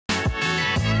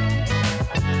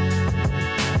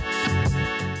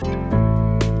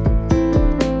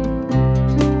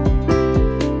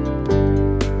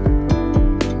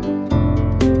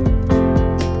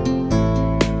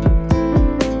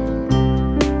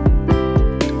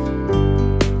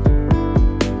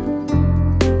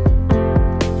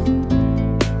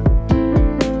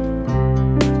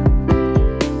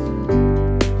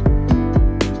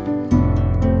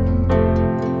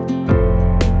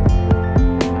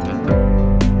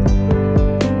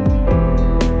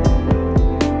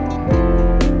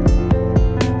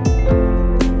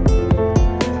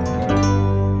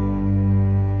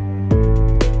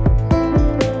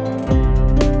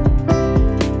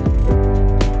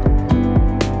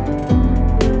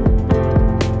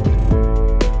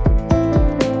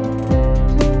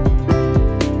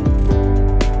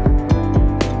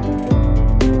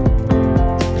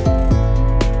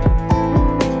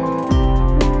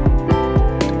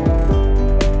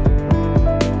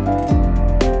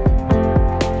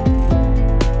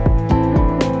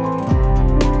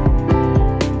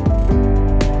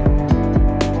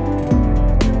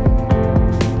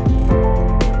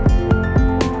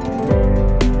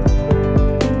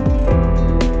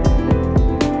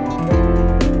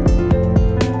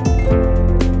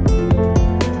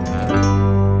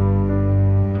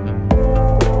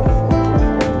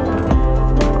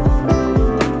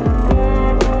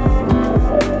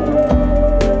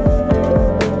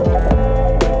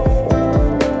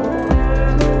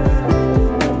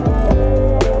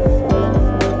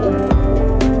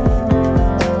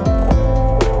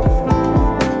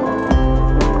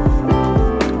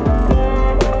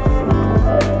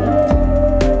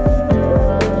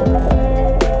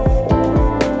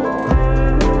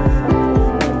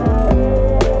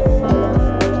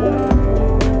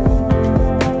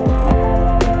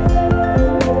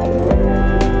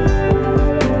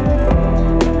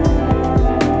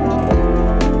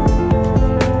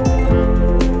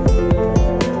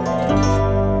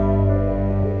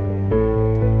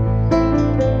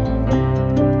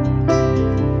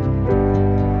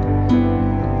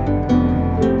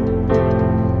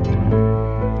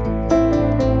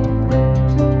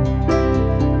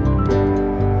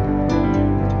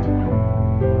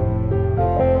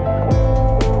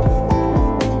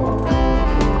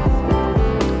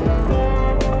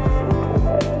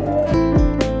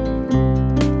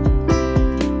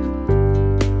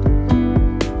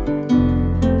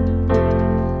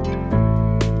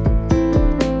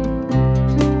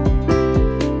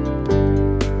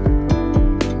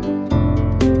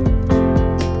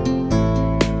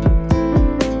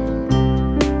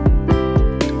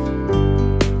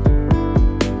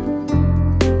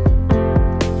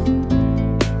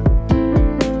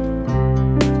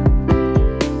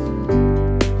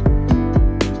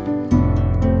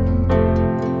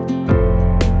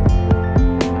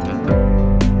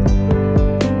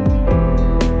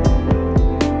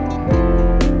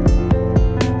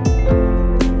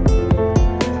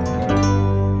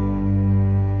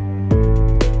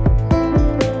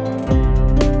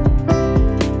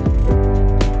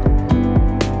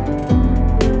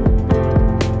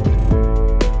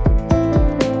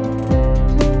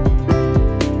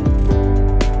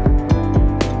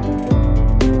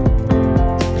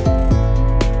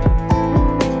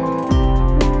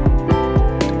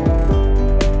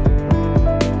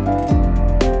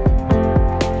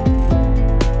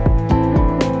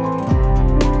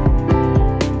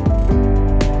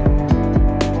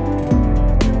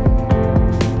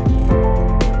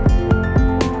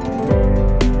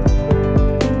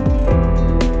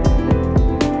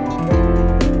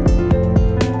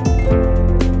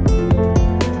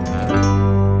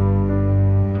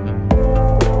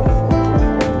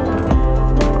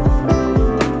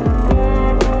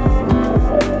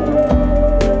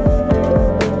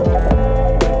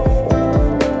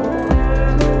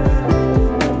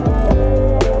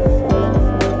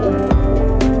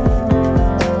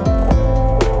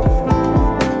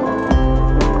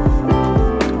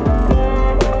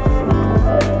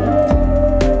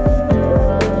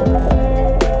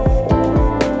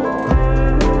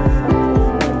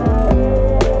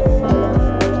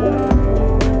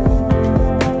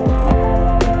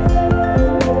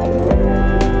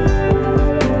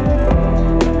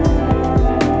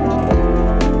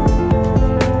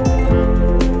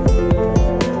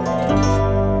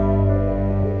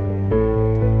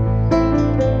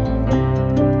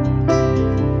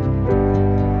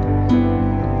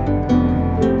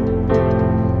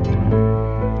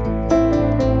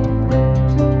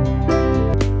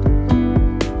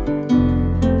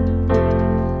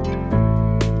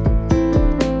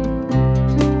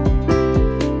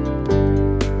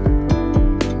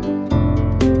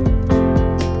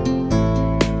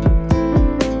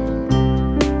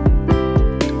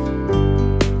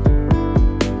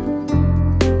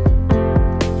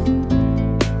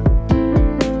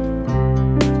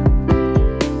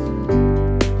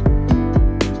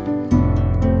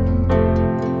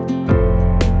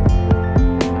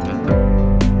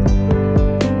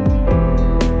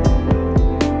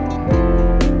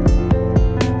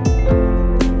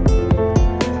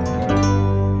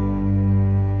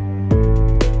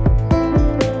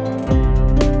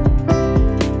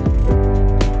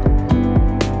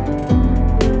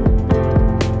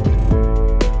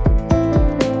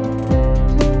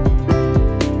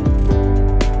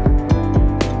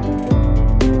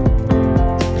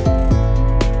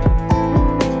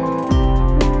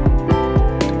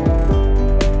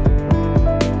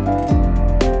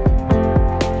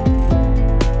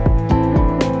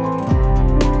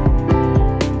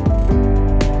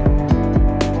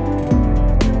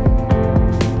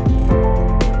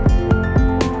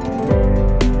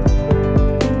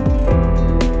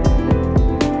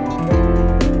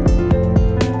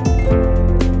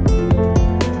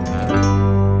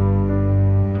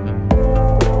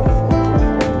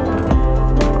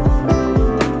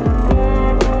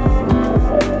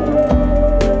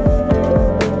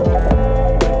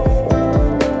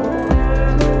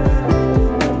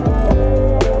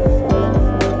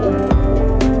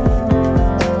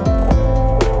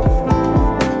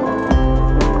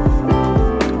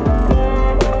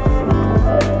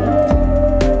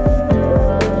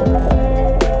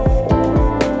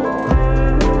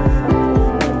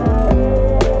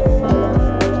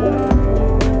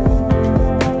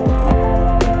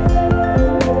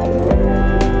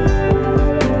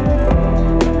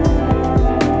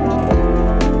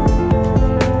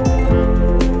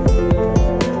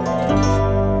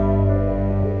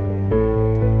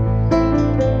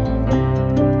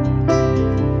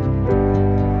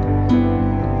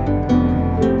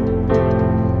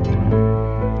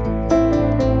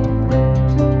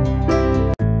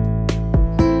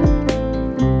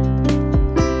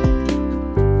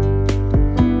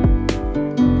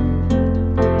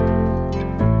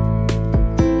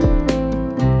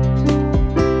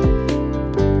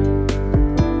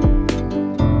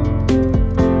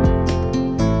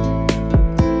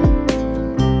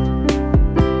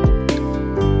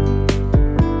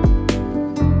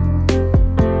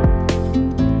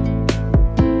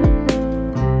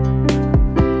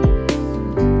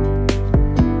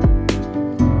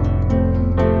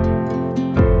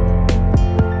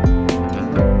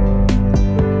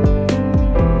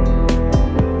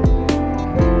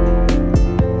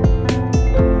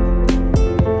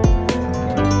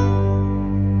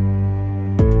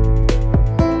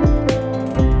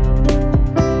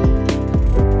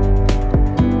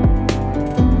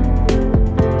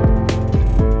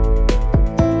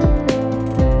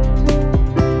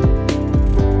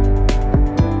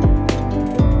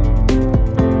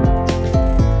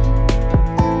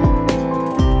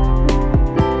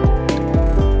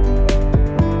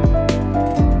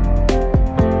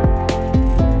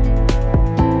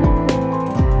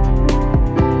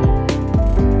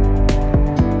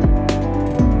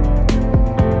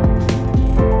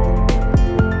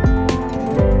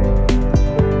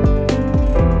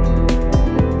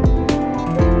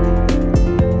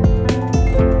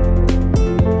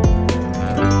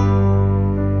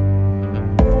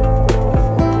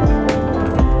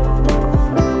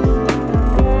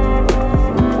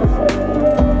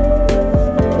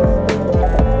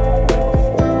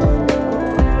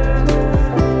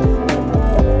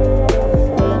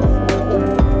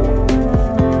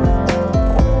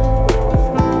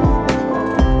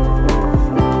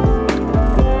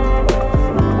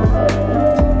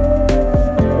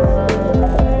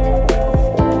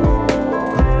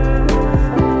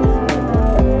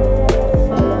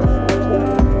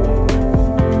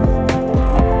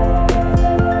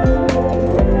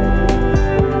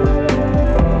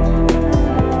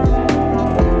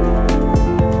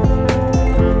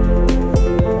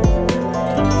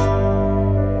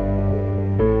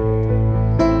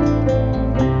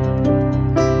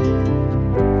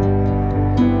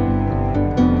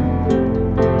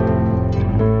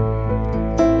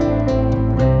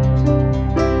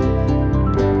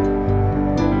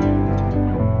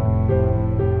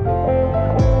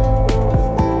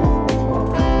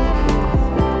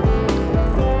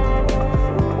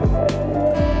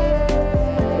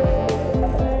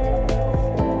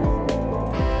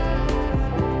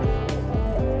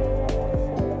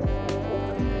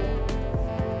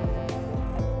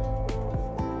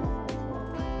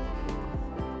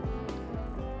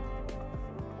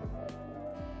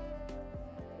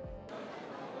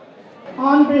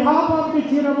On behalf of the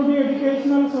Chirabudi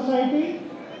Educational Society,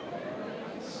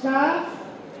 staff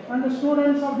and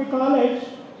students of the college,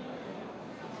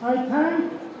 I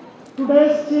thank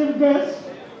today's chief guest,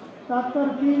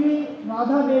 Dr. P.V.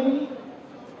 Radha Devi,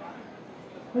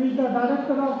 who is the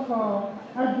director of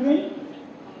admin,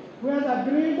 who has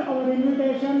agreed our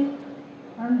invitation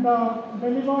and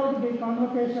delivered the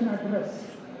convocation address.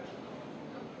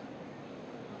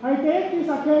 I take this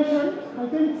occasion, I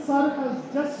think sir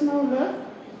has just now left,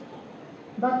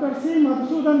 Dr. C.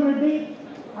 Madhusudan Reddy,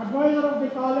 advisor of the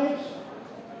college,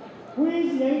 who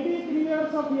is 83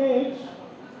 years of age,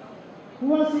 who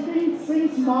was sitting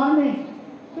since morning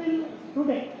till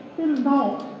today, till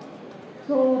now.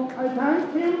 So I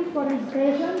thank him for his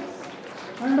patience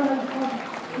and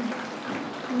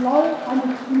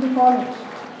love in the college.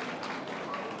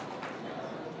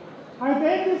 I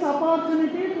take this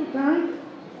opportunity to thank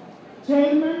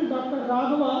Chairman Dr.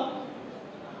 Raghava,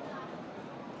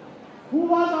 who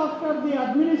was after the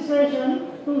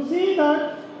administration to see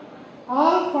that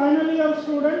all final year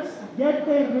students get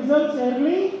their results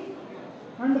early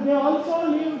and they also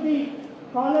leave the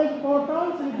college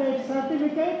portals with their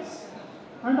certificates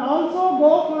and also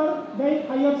go for their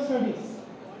higher studies.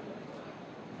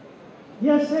 He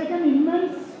has taken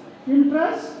immense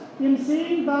interest in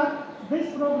seeing that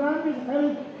this program is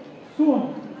held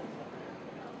soon.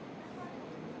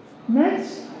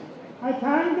 Next, I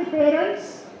thank the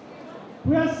parents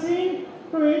who have seen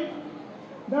to it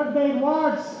that their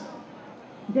wards,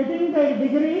 getting their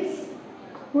degrees,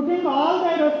 putting all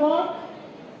their effort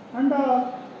and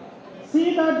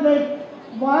see that their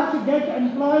wards get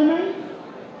employment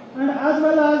and as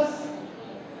well as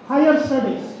higher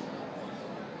studies.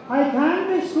 I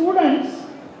thank the students.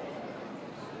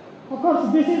 Of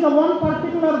course, this is a one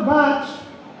particular batch.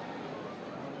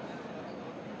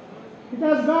 It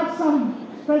has got some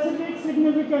specific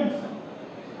significance.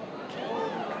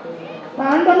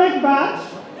 Pandemic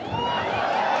batch.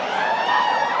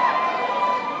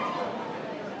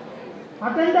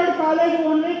 Attended college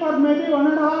only for maybe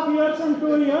 1.5 years and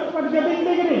 2 years, but getting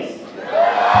degrees.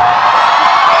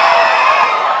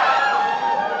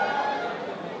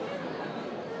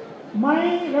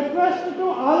 My request to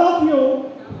all of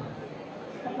you,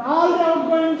 all the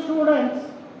outgoing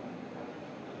students,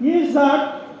 is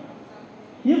that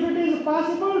if it is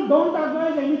possible, don't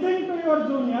advise anything to your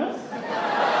juniors.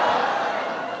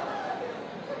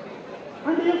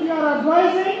 And if you are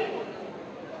advising,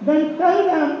 then tell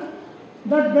them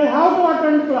that they have to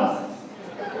attend classes.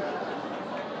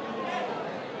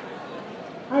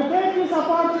 I take this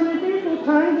opportunity to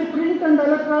thank the print and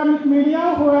electronic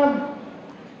media who have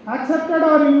accepted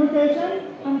our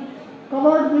invitation and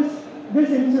covered this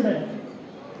incident.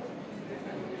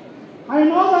 I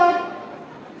know that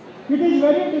it is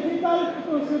very difficult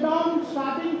to sit down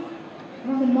starting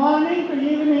from the morning to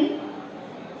evening.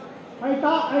 I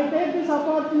take this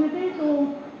opportunity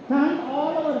to thank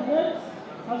all our heads,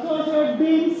 associate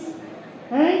deans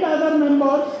and other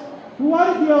members who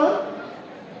are here,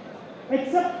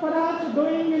 except perhaps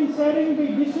doing and sharing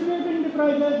the distributing the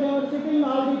prizes. They are sitting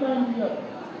all the time here.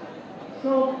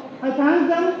 So I thank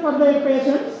them for their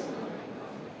patience.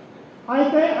 I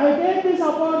take this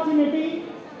opportunity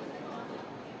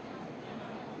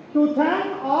to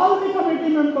thank all the committee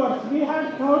members. We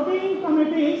had 13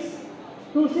 committees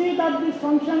to see that this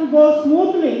function goes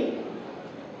smoothly.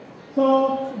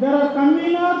 So there are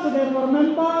conveners, there were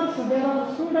members, there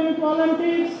are student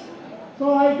volunteers.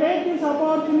 So I take this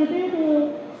opportunity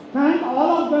to thank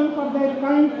all of them for their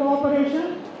kind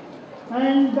cooperation.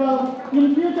 And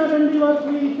in future endeavors,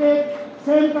 we take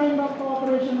same kind of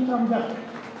cooperation from them.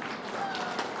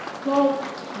 So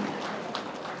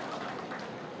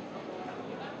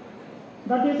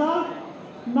that is all.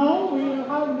 Now we will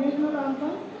have national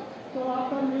anthem. So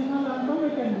after national anthem, we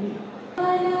can leave.